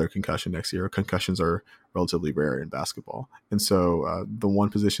another concussion next year. Concussions are relatively rare in basketball. And so the one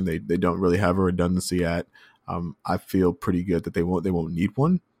position they don't really have a redundancy at, I feel pretty good that they won't need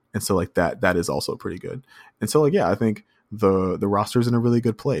one. And so like that is also pretty good. And so like, yeah, I think the roster is in a really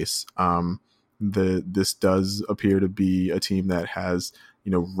good place. This does appear to be a team that has,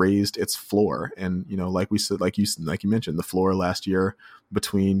 raised its floor. And, like we said, like you mentioned, the floor last year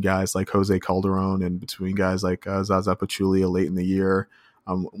between guys like Jose Calderon and between guys like Zaza Pachulia late in the year,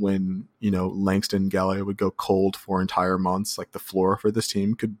 when, Langston Galloway would go cold for entire months, like the floor for this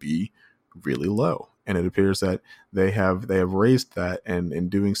team could be really low. And it appears that they have raised that, and in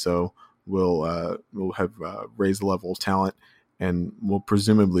doing so will have raised the level of talent and will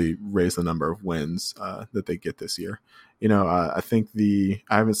presumably raise the number of wins that they get this year. I think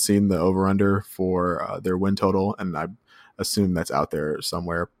I haven't seen the over-under for their win total, and I assume that's out there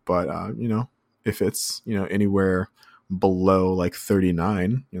somewhere. But, if it's, anywhere below like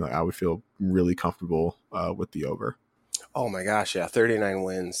 39, I would feel really comfortable with the over. Oh my gosh, yeah, 39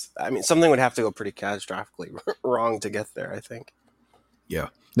 wins. I mean, something would have to go pretty catastrophically wrong to get there, I think. Yeah.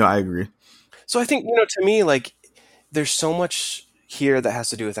 No, I agree. So I think, to me, like, there's so much here that has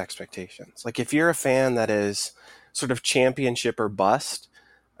to do with expectations. Like, if you're a fan that is sort of championship or bust,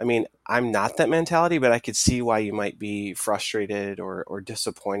 I mean, I'm not that mentality, but I could see why you might be frustrated or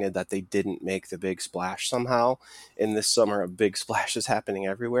disappointed that they didn't make the big splash somehow. In this summer, a big splash is happening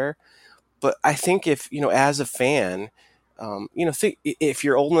everywhere. But I think if, as a fan, think if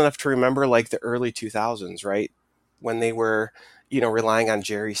you're old enough to remember like the early 2000s, right? When they were, relying on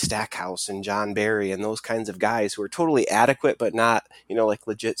Jerry Stackhouse and John Barry and those kinds of guys who are totally adequate, but not, like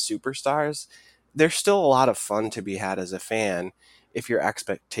legit superstars. There's still a lot of fun to be had as a fan if your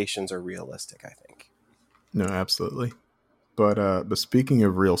expectations are realistic, I think. No, absolutely. But speaking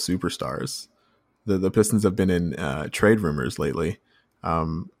of real superstars, the Pistons have been in trade rumors lately.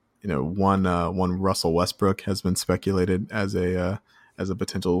 One Russell Westbrook has been speculated as a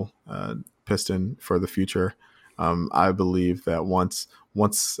potential Piston for the future. I believe that once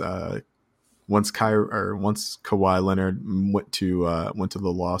Kawhi Leonard went to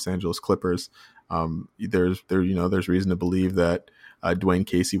the Los Angeles Clippers, there's reason to believe that Dwayne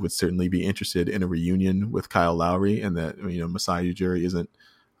Casey would certainly be interested in a reunion with Kyle Lowry, and that Masai Ujiri isn't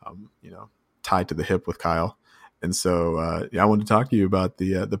tied to the hip with Kyle. And so, I wanted to talk to you about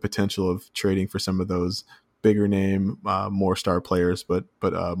the potential of trading for some of those bigger name, more star players, but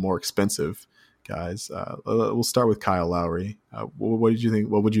more expensive guys. We'll start with Kyle Lowry. What did you think?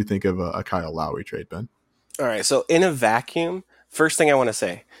 What would you think of a Kyle Lowry trade, Ben? All right. So in a vacuum, first thing I want to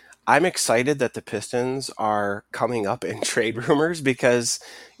say, I'm excited that the Pistons are coming up in trade rumors because,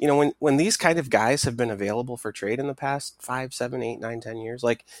 when these kind of guys have been available for trade in the past 5, 7, 8, 9, 10 years,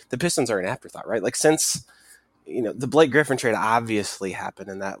 like the Pistons are an afterthought, right? Like since, the Blake Griffin trade obviously happened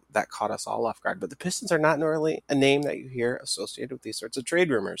and that caught us all off guard, but the Pistons are not normally a name that you hear associated with these sorts of trade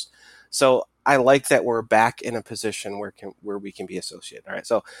rumors. So I like that we're back in a position where we can be associated. All right.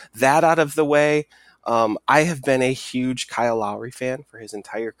 So that out of the way, I have been a huge Kyle Lowry fan for his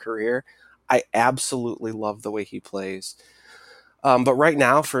entire career. I absolutely love the way he plays. But right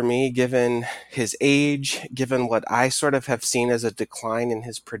now, for me, given his age, given what I sort of have seen as a decline in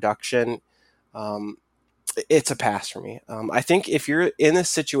his production, it's a pass for me. I think if you're in a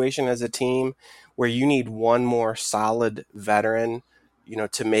situation as a team where you need one more solid veteran,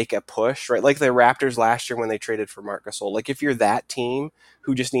 to make a push, right? Like the Raptors last year when they traded for Marc Gasol. Like if you're that team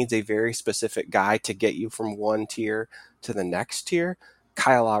who just needs a very specific guy to get you from one tier to the next tier,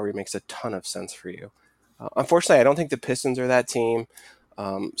 Kyle Lowry makes a ton of sense for you. Unfortunately, I don't think the Pistons are that team.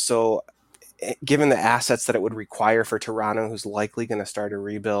 So given the assets that it would require for Toronto, who's likely going to start a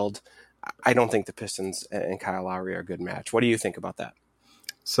rebuild, I don't think the Pistons and Kyle Lowry are a good match. What do you think about that?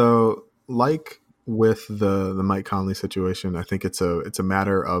 So, like with the Mike Conley situation, I think it's a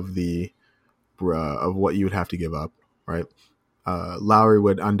matter of of what you would have to give up, right? Lowry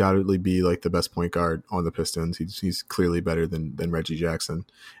would undoubtedly be like the best point guard on the Pistons. He's clearly better than Reggie Jackson,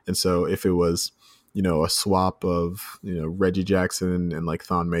 and so if it was a swap of Reggie Jackson and like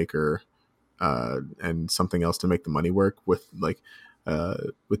Thon Maker, and something else to make the money work with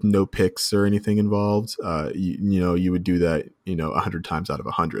no picks or anything involved. You would do that 100 times out of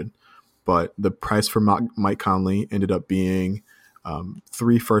 100. But the price for Mike Conley ended up being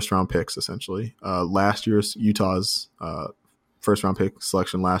 3 first-round picks, essentially. Last year's Utah's first-round pick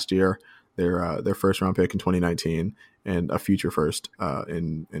selection last year, their first-round pick in 2019, and a future first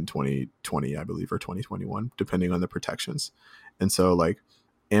in 2020, I believe, or 2021, depending on the protections. And so,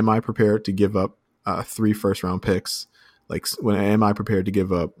 am I prepared to give up 3 first-round picks? Am I prepared to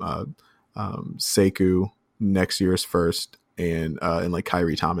give up Sekou, next year's first, and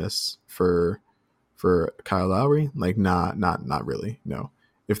Kyrie Thomas for Kyle Lowry? Not really. No.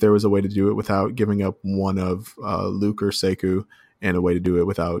 If there was a way to do it without giving up one of Luke or Sekou, and a way to do it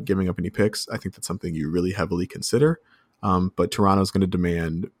without giving up any picks, I think that's something you really heavily consider. But Toronto's going to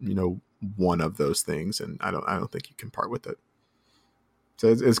demand one of those things, and I don't think you can part with it. So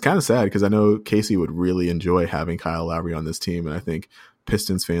it's kind of sad because I know Casey would really enjoy having Kyle Lowry on this team, and I think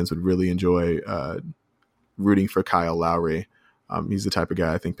Pistons fans would really enjoy rooting for Kyle Lowry. He's the type of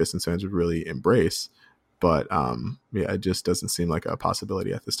guy I think Pistons fans would really embrace. But it just doesn't seem like a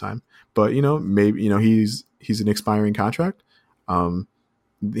possibility at this time. But maybe he's an expiring contract.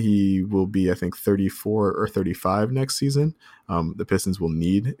 He will be, I think, 34 or 35 next season. The Pistons will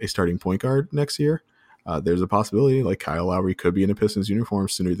need a starting point guard next year. There's a possibility Kyle Lowry could be in a Pistons uniform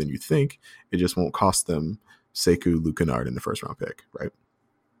sooner than you think. It just won't cost them Sekou, Luke Kennard in the first round pick, right?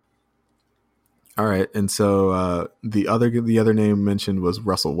 All right, and so the other name mentioned was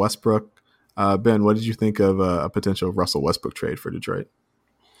Russell Westbrook. Ben, what did you think of a potential Russell Westbrook trade for Detroit?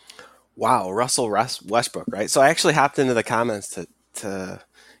 Wow, Russell Westbrook, right? So I actually hopped into the comments to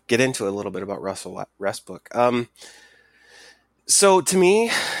get into a little bit about Russell Westbrook. So to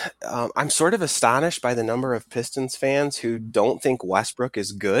me, I'm sort of astonished by the number of Pistons fans who don't think Westbrook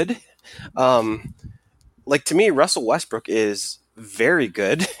is good. To me, Russell Westbrook is very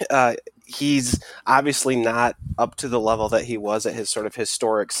good. He's obviously not up to the level that he was at his sort of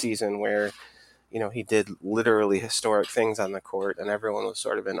historic season where, he did literally historic things on the court and everyone was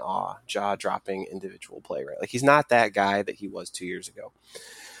sort of in awe, jaw-dropping individual play, right? He's not that guy that he was 2 years ago.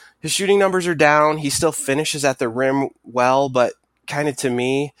 His shooting numbers are down. He still finishes at the rim well, but kind of to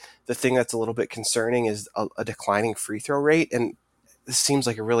me, the thing that's a little bit concerning is a declining free throw rate. And this seems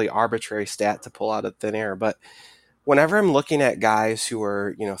like a really arbitrary stat to pull out of thin air, but whenever I'm looking at guys who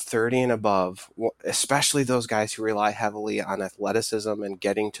are, 30 and above, especially those guys who rely heavily on athleticism and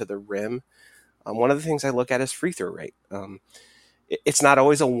getting to the rim, one of the things I look at is free throw rate. It's not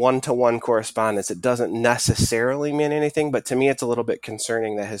always a one-to-one correspondence. It doesn't necessarily mean anything, but to me, it's a little bit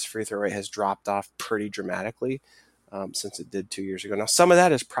concerning that his free throw rate has dropped off pretty dramatically since it did 2 years ago. Now, some of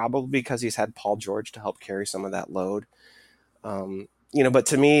that is probably because he's had Paul George to help carry some of that load. But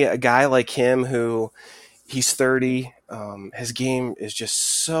to me, a guy like him who he's 30, his game is just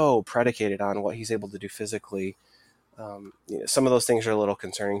so predicated on what he's able to do physically. Some of those things are a little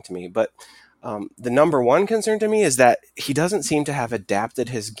concerning to me, but the number one concern to me is that he doesn't seem to have adapted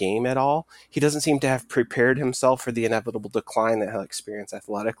his game at all. He doesn't seem to have prepared himself for the inevitable decline that he'll experience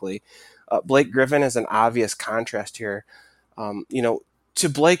athletically. Blake Griffin is an obvious contrast here. To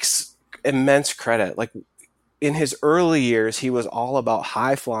Blake's immense credit, in his early years, he was all about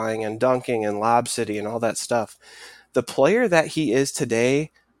high flying and dunking and lob city and all that stuff. The player that he is today,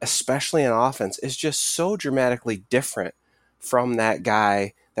 especially in offense, is just so dramatically different from that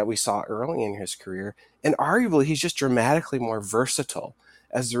guy that we saw early in his career. And arguably, he's just dramatically more versatile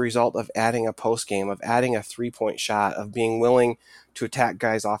as a result of adding a post game, of adding a three-point shot, of being willing to attack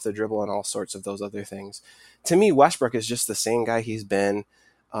guys off the dribble and all sorts of those other things. To me, Westbrook is just the same guy he's been.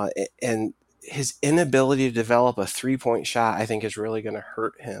 And his inability to develop a three-point shot, I think, is really going to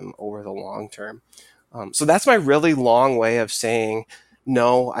hurt him over the long term. So that's my really long way of saying,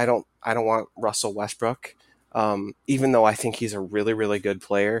 no, I don't want Russell Westbrook. Even though I think he's a really, really good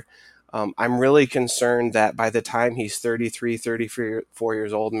player. I'm really concerned that by the time he's 33, 34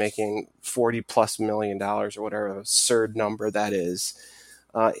 years old, making $40+ million or whatever absurd number that is,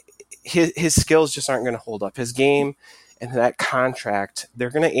 his skills just aren't going to hold up. His game and that contract,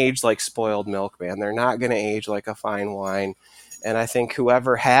 they're going to age like spoiled milk, man. They're not going to age like a fine wine. And I think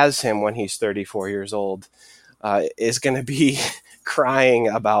whoever has him when he's 34 years old is going to be crying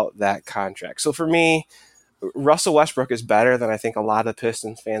about that contract. So for me, Russell Westbrook is better than I think a lot of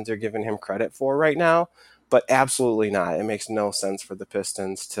Pistons fans are giving him credit for right now, but absolutely not. It makes no sense for the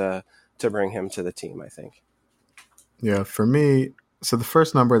Pistons to bring him to the team, I think. Yeah, for me, so the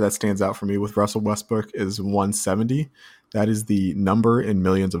first number that stands out for me with Russell Westbrook is 170. That is the number in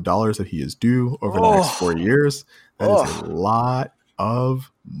millions of dollars that he is due over the next 4 Oh, years. That is a oh, lot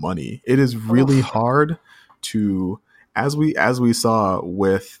of money. It is really oh. hard to, as we saw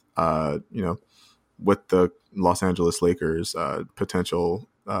with with the Los Angeles Lakers potential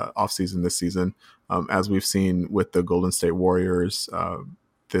offseason this season, as we've seen with the Golden State Warriors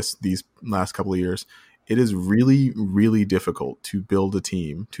these last couple of years. It is really, really difficult to build a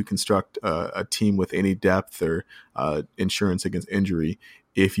team, to construct a team with any depth or insurance against injury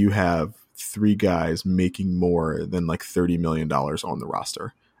if you have three guys making more than like $30 million on the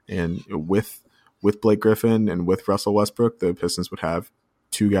roster. And with Blake Griffin and with Russell Westbrook, the Pistons would have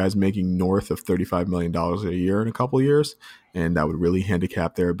two guys making north of $35 million a year in a couple of years, and that would really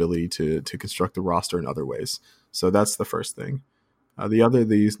handicap their ability to construct the roster in other ways. So that's the first thing.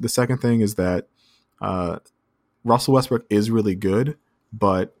 The second thing is that Russell Westbrook is really good,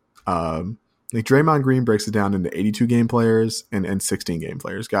 but like Draymond Green breaks it down into 82 game players and 16 game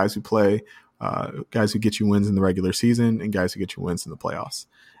players, guys who play, guys who get you wins in the regular season and guys who get you wins in the playoffs.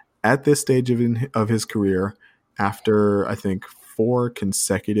 At this stage of his career, after I think 4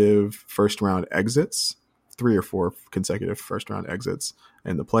 consecutive first round exits, 3 or 4 consecutive first round exits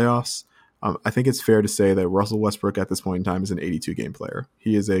in the playoffs, I think it's fair to say that Russell Westbrook at this point in time is an 82 game player.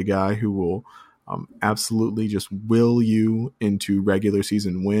 He is a guy who will absolutely just will you into regular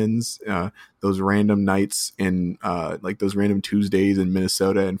season wins. Those random nights in like those random Tuesdays in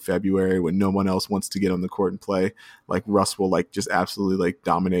Minnesota in February when no one else wants to get on the court and play, like Russ will like just absolutely like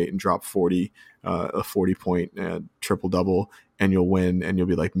dominate and drop 40, a 40-point triple double, and you'll win and you'll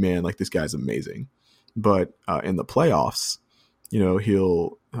be like, man, like this guy's amazing. But in the playoffs,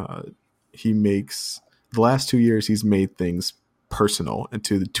 he makes the last 2 years he's made things personal and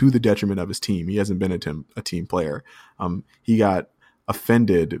to the detriment of his team. He hasn't been a team player. He got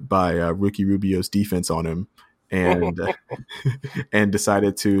offended by Ricky Rubio's defense on him and and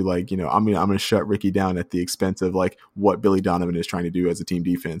decided to I'm gonna shut Ricky down at the expense of like what Billy Donovan is trying to do as a team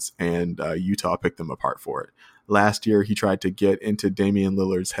defense, and Utah picked them apart for it. Last year he tried to get into Damian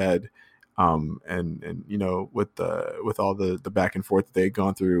Lillard's head, and with all the back and forth that they had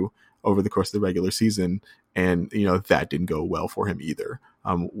gone through over the course of the regular season, and that didn't go well for him either.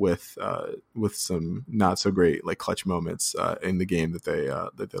 With some not so great like clutch moments in the game that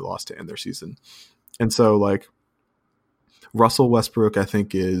they lost to end their season. And so like Russell Westbrook, I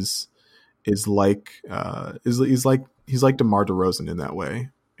think he's like DeMar DeRozan in that way.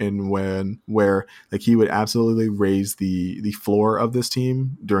 And where like he would absolutely raise the floor of this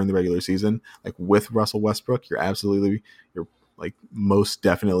team during the regular season. Like with Russell Westbrook, you're like most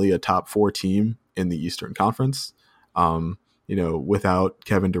definitely a top 4 team in the Eastern Conference. Without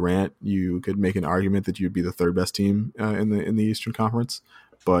Kevin Durant, you could make an argument that you'd be the 3rd best team in the Eastern Conference.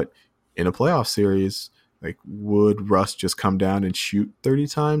 But in a playoff series, like would Russ just come down and shoot 30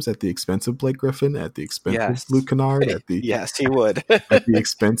 times at the expense of Blake Griffin, at the expense of Luke Kennard, Yes, he would. at the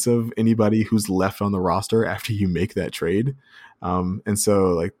expense of anybody who's left on the roster after you make that trade? And so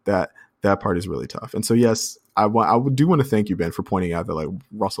like that part is really tough. And so yes, I do want to thank you, Ben, for pointing out that like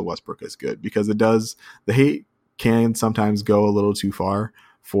Russell Westbrook is good, because the hate can sometimes go a little too far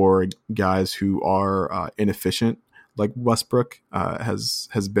for guys who are inefficient, like Westbrook has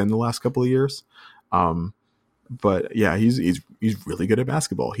been the last couple of years. But yeah, he's really good at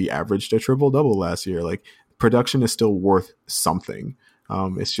basketball. He averaged a triple double last year. Like production is still worth something.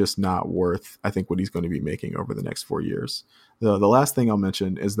 It's just not worth, I think, what he's going to be making over the next 4 years. The last thing I'll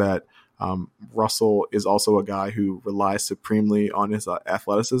mention is that Russell is also a guy who relies supremely on his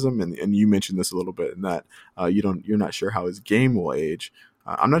athleticism, and you mentioned this a little bit in that you're not sure how his game will age.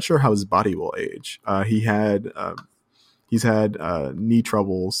 I'm not sure how his body will age. He's had knee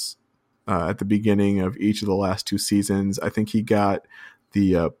troubles at the beginning of each of the last 2 seasons. I think he got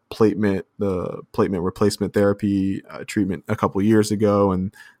the platelet replacement therapy treatment a couple years ago,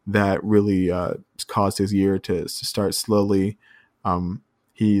 and that really caused his year to start slowly.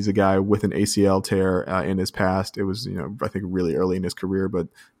 He's a guy with an ACL tear in his past. It was, I think really early in his career, but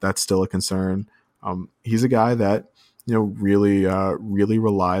that's still a concern. He's a guy that, really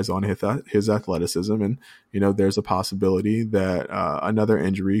relies on his athleticism. And, there's a possibility that another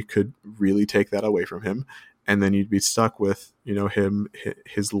injury could really take that away from him. And then you'd be stuck with,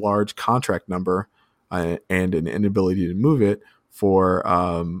 his large contract number and an inability to move it for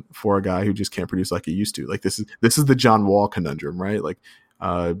a guy who just can't produce like he used to. Like this is the John Wall conundrum, right? Like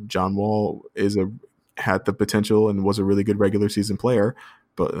John Wall had the potential and was a really good regular season player,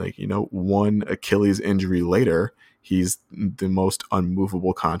 but one Achilles injury later, he's the most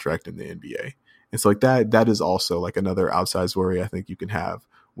unmovable contract in the NBA. And so like that is also like another outsized worry I think you can have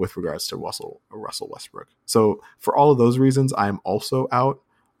with regards to Russell Westbrook. So for all of those reasons, I'm also out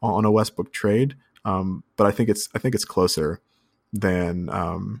on a Westbrook trade. But I think it's closer than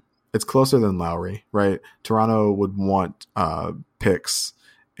Lowry, right? Toronto would want picks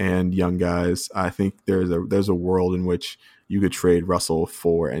and young guys. I think there's a world in which you could trade Russell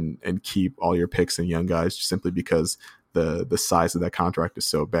for and keep all your picks and young guys just simply because the size of that contract is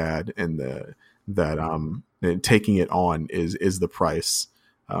so bad, and and taking it on is the price.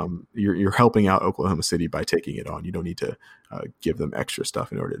 You're helping out Oklahoma City by taking it on. You don't need to give them extra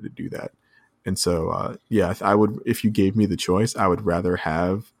stuff in order to do that. And so, I would, if you gave me the choice, I would rather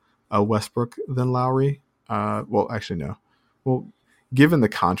have a Westbrook than Lowry. Well, actually, no. Well, given the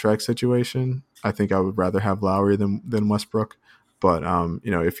contract situation, I think I would rather have Lowry than Westbrook. But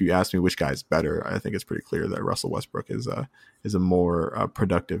if you ask me which guy is better, I think it's pretty clear that Russell Westbrook is a more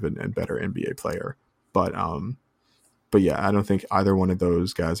productive and better NBA player. But yeah, I don't think either one of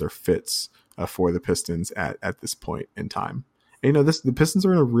those guys are fits for the Pistons at this point in time. And, the Pistons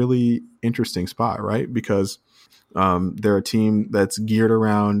are in a really interesting spot, right? Because they're a team that's geared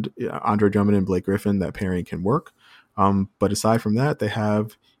around Andre Drummond and Blake Griffin. That pairing can work. But aside from that, they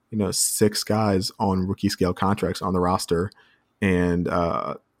have 6 guys on rookie scale contracts on the roster, and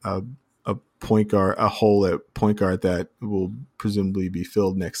a point guard, a hole at point guard that will presumably be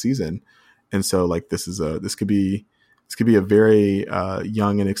filled next season. And so, like, this could be a very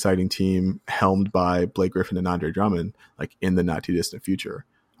young and exciting team helmed by Blake Griffin and Andre Drummond, like, in the not too distant future.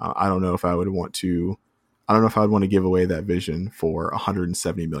 I don't know if I would want to give away that vision for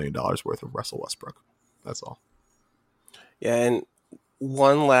 $170 million worth of Russell Westbrook. That's all. Yeah, and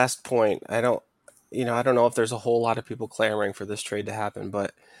one last point. I don't know if there's a whole lot of people clamoring for this trade to happen,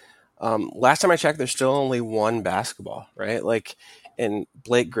 but last time I checked, there's still only one basketball, right? Like, and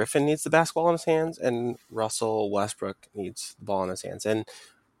Blake Griffin needs the basketball in his hands, and Russell Westbrook needs the ball in his hands. And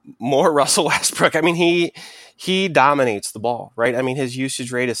more Russell Westbrook. I mean, he dominates the ball, right? I mean, his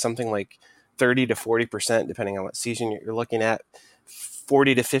usage rate is something like 30 to 40%, depending on what season you're looking at.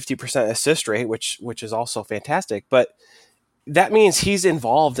 40 to 50% assist rate, which is also fantastic. But that means he's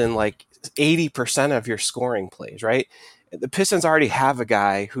involved in like 80% of your scoring plays, right? The Pistons already have a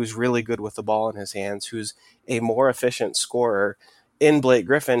guy who's really good with the ball in his hands, who's a more efficient scorer in Blake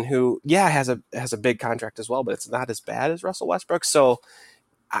Griffin, who, has a big contract as well, but it's not as bad as Russell Westbrook. So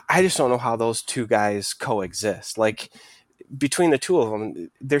I just don't know how those two guys coexist. Like, between the two of them,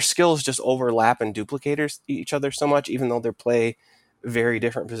 their skills just overlap and duplicate each other so much, even though they play very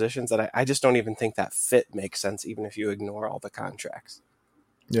different positions, that I just don't even think that fit makes sense, even if you ignore all the contracts.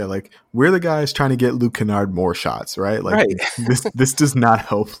 Yeah, like, we're the guys trying to get Luke Kennard more shots, right? Like, right. this does not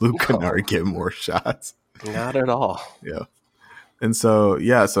help Luke Kennard get more shots. Not at all. Yeah. And so,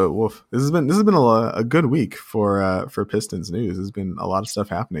 Wolf, this has been a good week for Pistons news. There's been a lot of stuff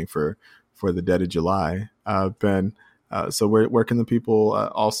happening for the dead of July. Ben, so where can the people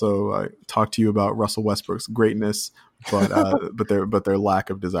also talk to you about Russell Westbrook's greatness, but their lack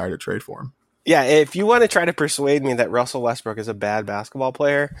of desire to trade for him? Yeah, if you want to try to persuade me that Russell Westbrook is a bad basketball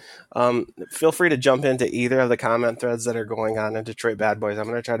player, feel free to jump into either of the comment threads that are going on in Detroit Bad Boys. I'm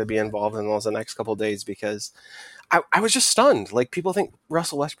going to try to be involved in those the next couple of days, because I was just stunned. Like, people think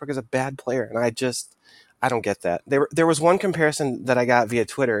Russell Westbrook is a bad player, and I don't get that. There was one comparison that I got via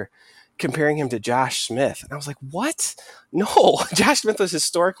Twitter comparing him to Josh Smith, and I was like, what? No, Josh Smith was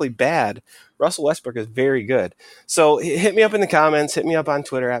historically bad. Russell Westbrook is very good. So hit me up in the comments. Hit me up on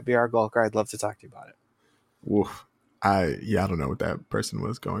Twitter at BRGulker. I'd love to talk to you about it. Oof. I don't know what that person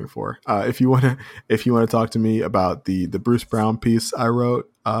was going for. If you want to talk to me about the Bruce Brown piece I wrote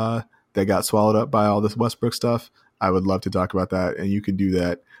that got swallowed up by all this Westbrook stuff, I would love to talk about that, and you can do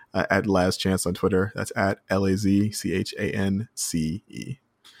that at Laz Chance on Twitter. That's at LAZCHANCE.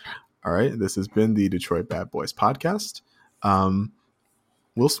 All right, this has been the Detroit Bad Boys podcast.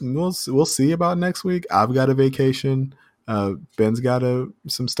 We'll see about next week. I've got a vacation. Ben's got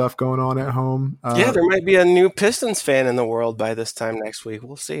some stuff going on at home. There might be a new Pistons fan in the world by this time next week.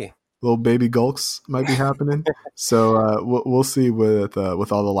 We'll see. Little baby Gulks might be happening. So we'll see with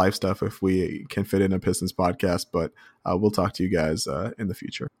all the life stuff if we can fit in a Pistons podcast. But we'll talk to you guys in the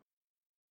future.